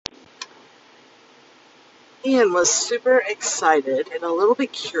Ian was super excited and a little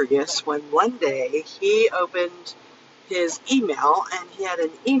bit curious when one day he opened his email and he had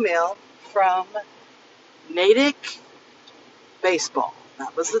an email from Natick Baseball.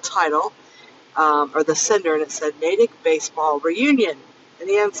 That was the title, or the sender, and it said Natick Baseball Reunion. And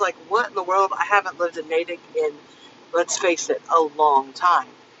Ian's like, what in the world? I haven't lived in Natick in, let's face it, a long time.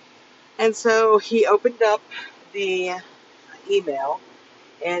 And so he opened up the email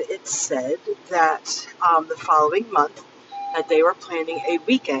and it said that the following month that they were planning a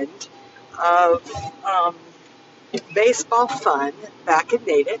weekend of baseball fun back in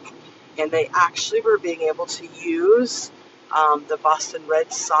Natick, and they actually were being able to use the Boston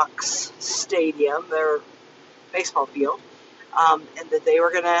Red Sox stadium, their baseball field, and that they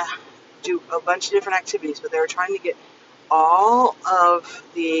were going to do a bunch of different activities, but they were trying to get all of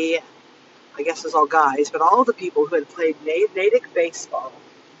the, I guess it's all guys, but all of the people who had played Natick baseball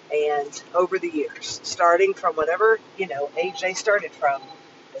and over the years, starting from whatever, age they started from,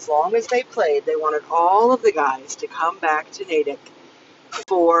 as long as they played, they wanted all of the guys to come back to Natick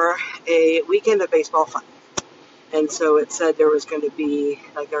for a weekend of baseball fun. And so it said there was going to be,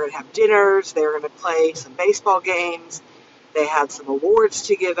 like, they're going to have dinners, they were going to play some baseball games, they had some awards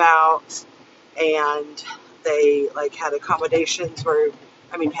to give out, and they, like, had accommodations where,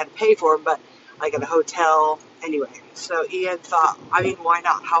 had to pay for them, but, like, at a hotel. Anyway, so Ian thought, why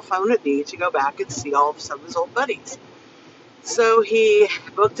not? How fun would it be to go back and see all of some of his old buddies? So he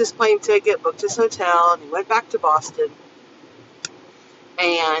booked his plane ticket, booked his hotel, and he went back to Boston.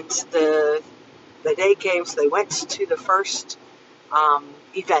 And the day came, so they went to the first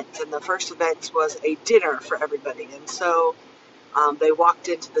event, and the first event was a dinner for everybody. And so they walked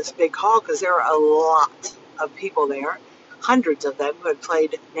into this big hall because there were a lot of people there, hundreds of them who had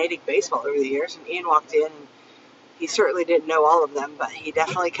played Natick baseball over the years. And Ian walked in, and he certainly didn't know all of them, but he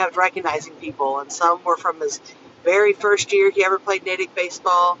definitely kept recognizing people. And some were from his very first year he ever played Natick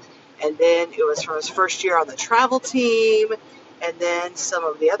baseball, and then it was from his first year on the travel team, and then some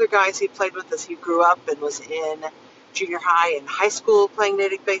of the other guys he played with as he grew up and was in junior high and high school playing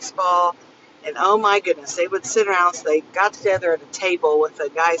Natick baseball. And oh my goodness, they would sit around, so they got together at a table with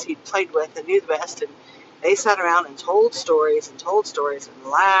the guys he'd played with and knew the best, and they sat around and told stories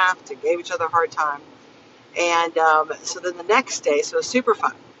and laughed and gave each other a hard time. And so then the next day, so it was super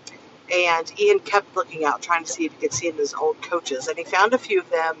fun. And Ian kept looking out, trying to see if he could see his old coaches. And he found a few of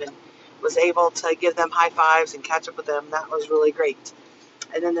them and was able to give them high fives and catch up with them. That was really great.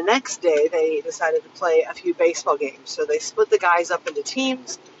 And then the next day, they decided to play a few baseball games. So they split the guys up into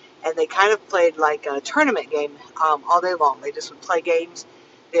teams, and they kind of played like a tournament game all day long. They just would play games.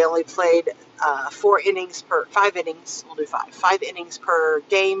 They only played 5 innings, we'll do 5 innings per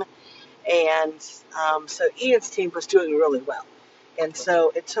game. And so Ian's team was doing really well. And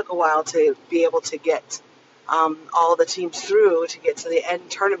so it took a while to be able to get all the teams through to get to the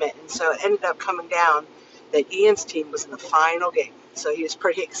end tournament. And so it ended up coming down that Ian's team was in the final game. So he was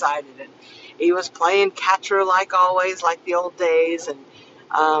pretty excited. And he was playing catcher like always, like the old days. And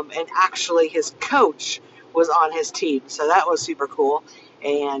actually his coach was on his team. So that was super cool.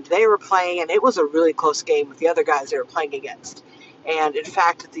 And they were playing, and it was a really close game with the other guys they were playing against. And in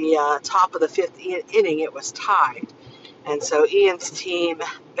fact, at the top of the 5th inning, it was tied. And so Ian's team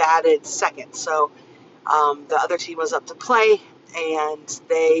batted second. So the other team was up to play, and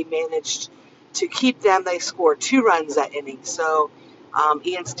they managed to keep them. They scored 2 runs that inning. So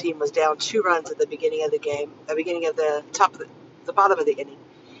Ian's team was down 2 runs at the beginning of the game, the beginning of the bottom of the inning,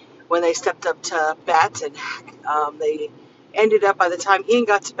 when they stepped up to bat, and they ended up, by the time Ian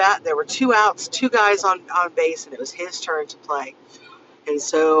got to bat, there were 2 outs, 2 guys on base, and it was his turn to play. And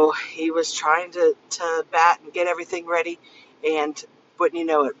so he was trying to bat and get everything ready, and wouldn't you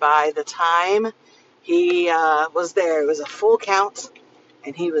know it, by the time he was there, it was a full count,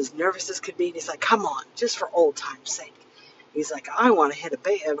 and he was nervous as could be. And he's like, come on, just for old time's sake. He's like, I want to hit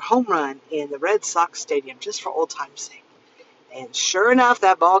a home run in the Red Sox stadium just for old time's sake. And sure enough,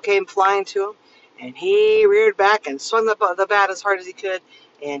 that ball came flying to him, and he reared back and swung the bat as hard as he could,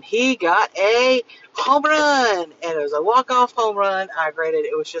 and he got a home run. And it was a walk-off home run. Granted,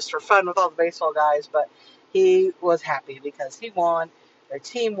 it was just for fun with all the baseball guys, but he was happy because he won, their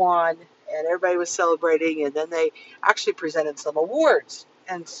team won, and everybody was celebrating. And then they actually presented some awards.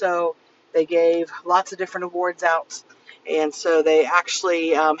 And so they gave lots of different awards out. And so they actually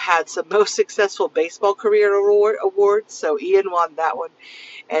had some most successful baseball career awards. So Ian won that one.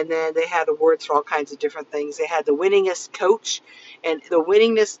 And then they had awards for all kinds of different things. They had the winningest coach. And the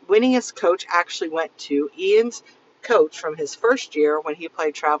winningest coach actually went to Ian's coach from his first year when he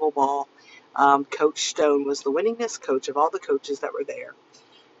played travel ball. Coach Stone was the winningest coach of all the coaches that were there.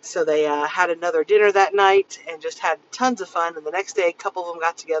 So they had another dinner that night and just had tons of fun. And the next day, a couple of them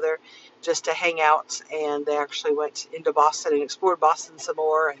got together just to hang out, and they actually went into Boston and explored Boston some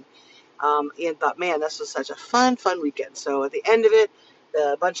more. And Ian thought, man, this was such a fun weekend. So at the end of it,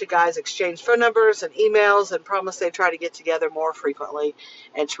 the bunch of guys exchanged phone numbers and emails and promised they'd try to get together more frequently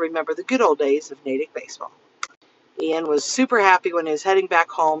and to remember the good old days of Natick baseball. Ian was super happy when he was heading back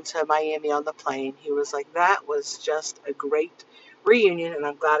home to Miami on the plane. He was like, that was just a great reunion, and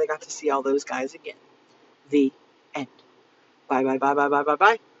I'm glad I got to see all those guys again. The end. Bye, bye, bye, bye, bye, bye,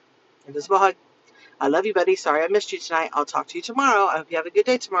 bye. Invisible hug. I love you, buddy. Sorry I missed you tonight. I'll talk to you tomorrow. I hope you have a good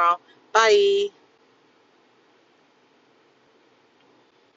day tomorrow. Bye.